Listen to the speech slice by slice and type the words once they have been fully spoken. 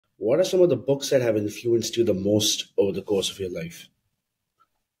What are some of the books that have influenced you the most over the course of your life?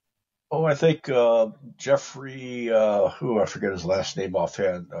 Oh, I think Jeffrey, who I forget his last name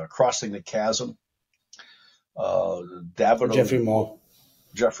offhand, Crossing the Chasm, uh, Jeffrey Davidoff, Moore.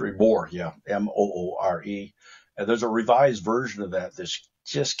 Jeffrey Moore, yeah, Moore. And there's a revised version of that that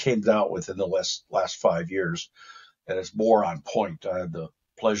just came out within the last 5 years, and it's more on point. I had the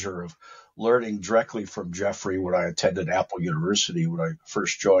pleasure of learning directly from Jeffrey when I attended Apple University when I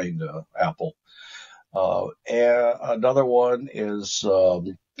first joined Apple. And another one is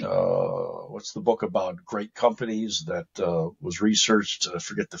what's the book about great companies that was researched? I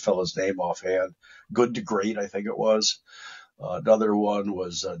forget the fellow's name offhand. Good to Great, I think it was. Another one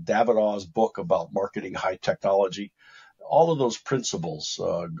was Davidoff's book about marketing high technology. All of those principles.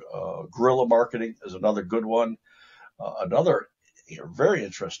 Guerrilla marketing is another good one. Another very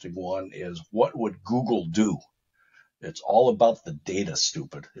interesting one is what would Google do? It's all about the data,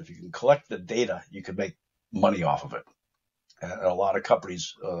 stupid. If you can collect the data, you can make money off of it. And a lot of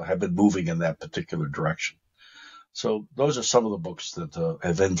companies have been moving in that particular direction. So those are some of the books that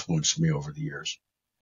have influenced me over the years.